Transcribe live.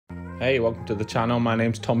Hey, welcome to the channel. My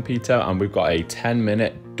name's Tom Peter and we've got a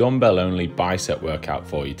 10-minute dumbbell only bicep workout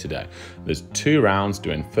for you today. There's 2 rounds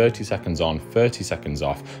doing 30 seconds on, 30 seconds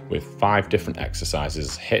off with 5 different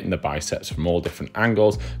exercises, hitting the biceps from all different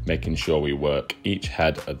angles, making sure we work each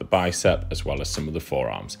head of the bicep as well as some of the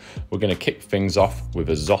forearms. We're going to kick things off with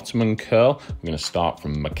a Zottman Curl. We're going to start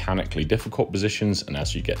from mechanically difficult positions and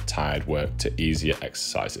as you get tired, work to easier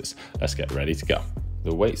exercises. Let's get ready to go.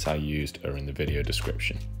 The weights I used are in the video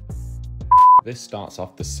description. This starts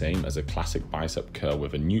off the same as a classic bicep curl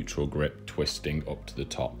with a neutral grip twisting up to the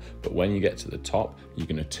top. But when you get to the top, you're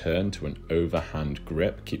going to turn to an overhand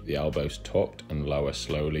grip, keep the elbows tucked and lower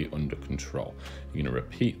slowly under control. You're going to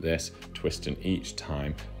repeat this, twisting each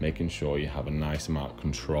time, making sure you have a nice amount of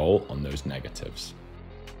control on those negatives.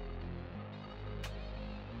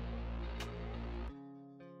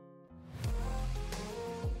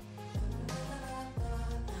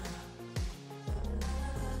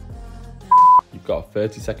 Got a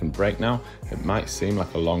 30-second break now. It might seem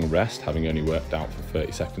like a long rest having only worked out for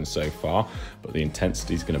 30 seconds so far, but the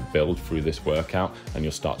intensity is going to build through this workout and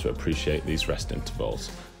you'll start to appreciate these rest intervals.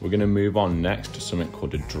 We're going to move on next to something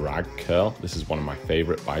called a drag curl. This is one of my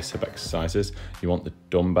favorite bicep exercises. You want the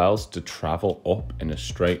dumbbells to travel up in a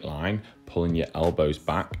straight line, pulling your elbows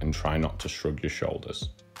back and try not to shrug your shoulders.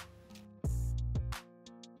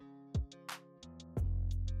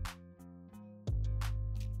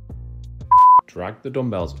 Drag the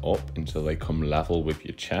dumbbells up until they come level with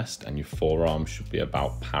your chest and your forearms should be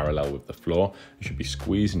about parallel with the floor. You should be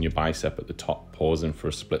squeezing your bicep at the top, pausing for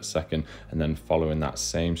a split second, and then following that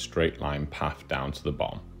same straight line path down to the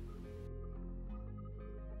bottom.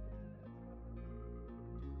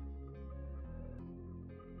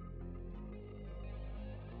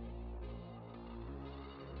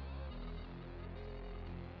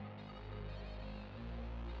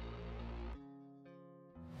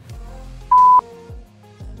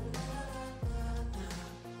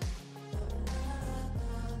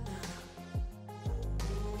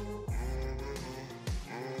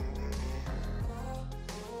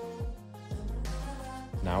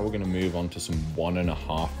 Now we're going to move on to some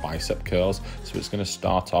 1.5 bicep curls. So it's going to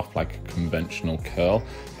start off like a conventional curl,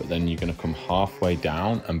 but then you're going to come halfway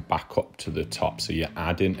down and back up to the top. So you're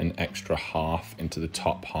adding an extra half into the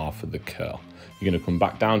top half of the curl. You're going to come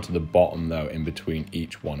back down to the bottom though in between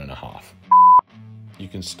each 1.5. You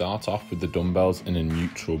can start off with the dumbbells in a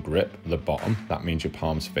neutral grip at the bottom. That means your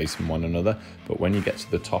palms facing one another. But when you get to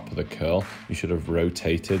the top of the curl, you should have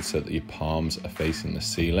rotated so that your palms are facing the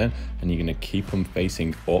ceiling and you're going to keep them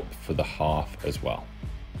facing up for the half as well.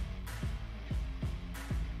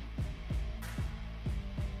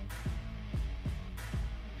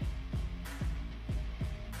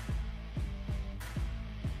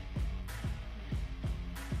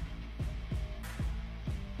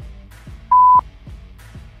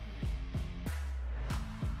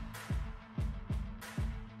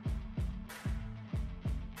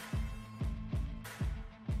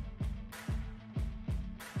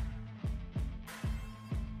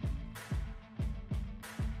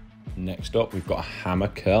 Next up, we've got a hammer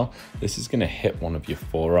curl. This is going to hit one of your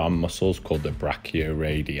forearm muscles called the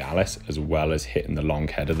brachioradialis, as well as hitting the long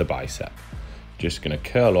head of the bicep. Just going to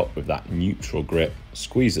curl up with that neutral grip,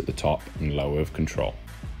 squeeze at the top and lower with control.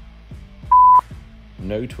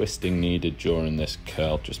 No twisting needed during this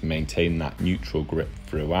curl, just maintain that neutral grip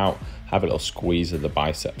throughout. Have a little squeeze of the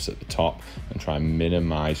biceps at the top and try and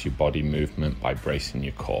minimize your body movement by bracing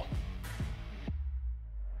your core.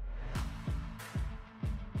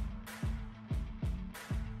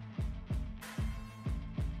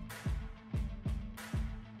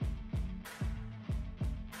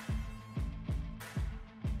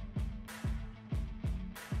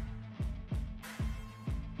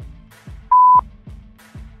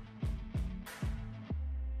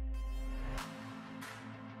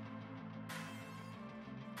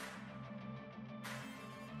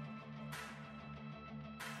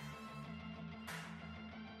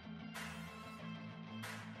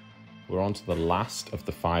 We're on to the last of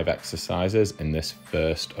the 5 exercises in this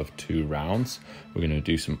first of 2 rounds. We're going to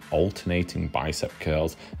do some alternating bicep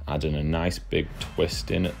curls, adding a nice big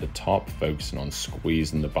twist in at the top, focusing on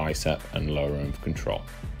squeezing the bicep and lowering with control.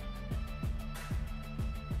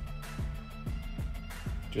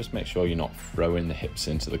 Just make sure you're not throwing the hips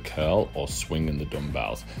into the curl or swinging the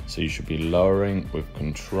dumbbells. So you should be lowering with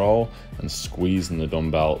control and squeezing the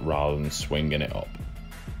dumbbell rather than swinging it up.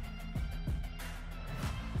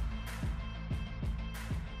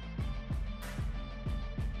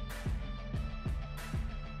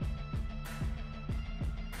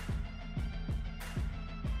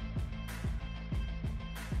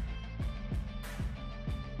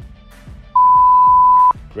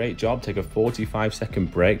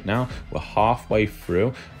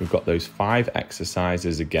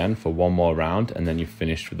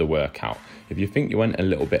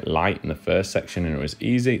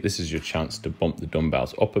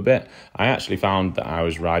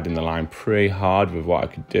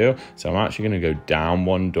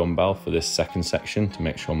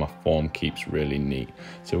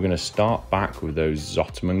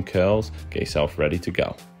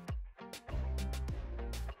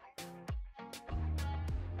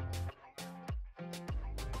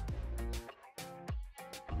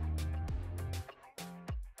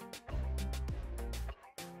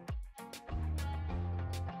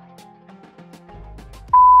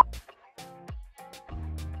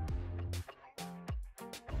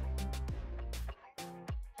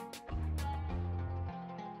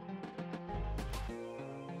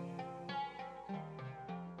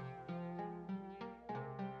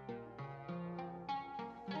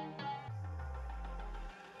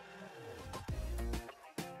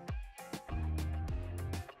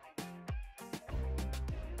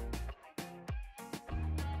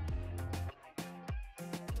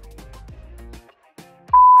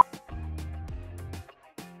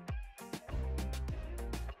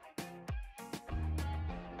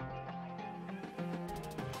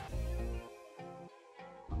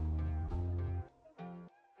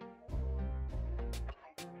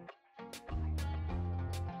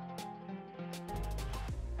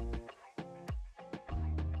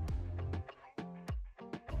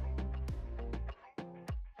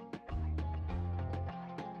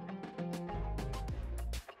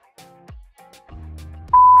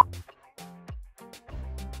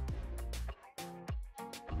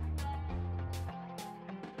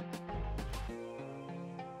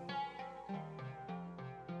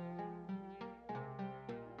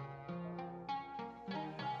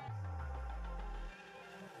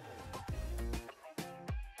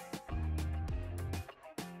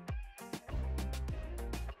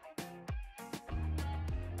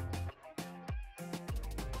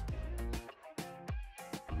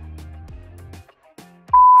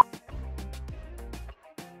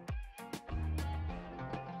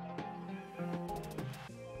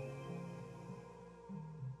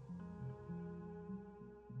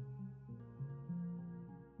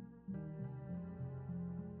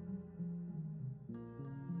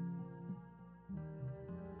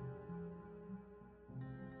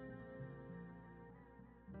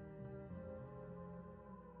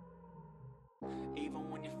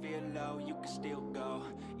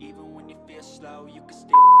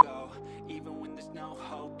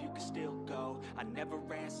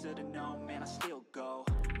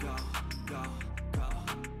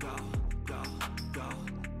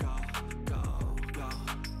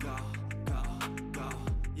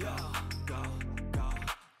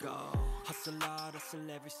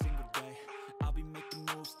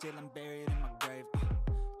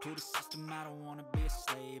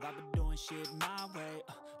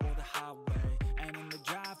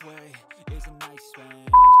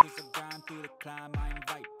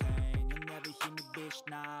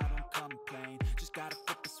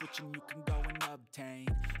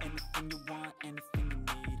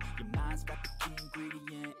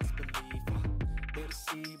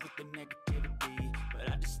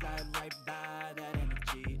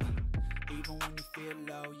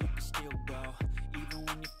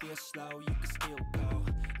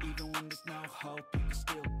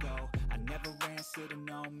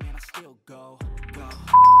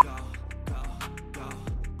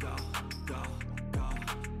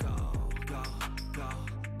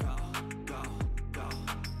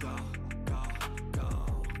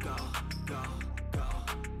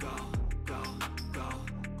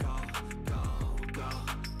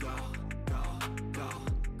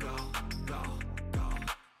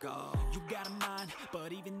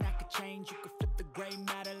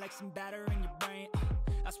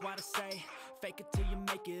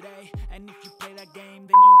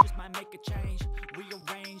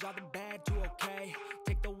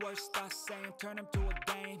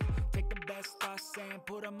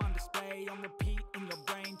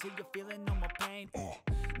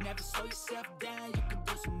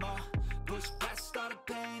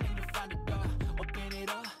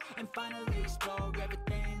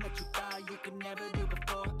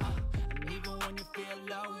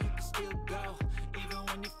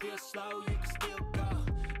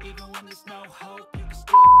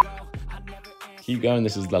 Keep going.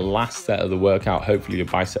 This is the last set of the workout. Hopefully your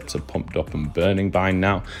biceps are pumped up and burning by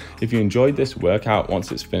now. If you enjoyed this workout,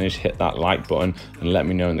 once it's finished, hit that like button and let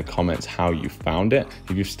me know in the comments how you found it.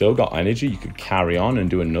 If you've still got energy, you could carry on and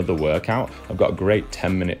do another workout. I've got a great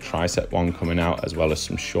 10-minute tricep one coming out, as well as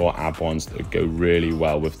some short ab ones that go really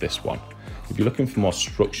well with this one. If you're looking for more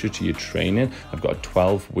structure to your training, I've got a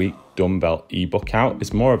 12-week dumbbell ebook out.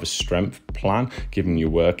 It's more of a strength plan, giving you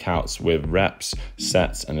workouts with reps,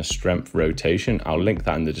 sets, and a strength rotation. I'll link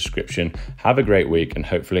that in the description. Have a great week, and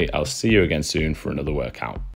hopefully I'll see you again soon for another workout.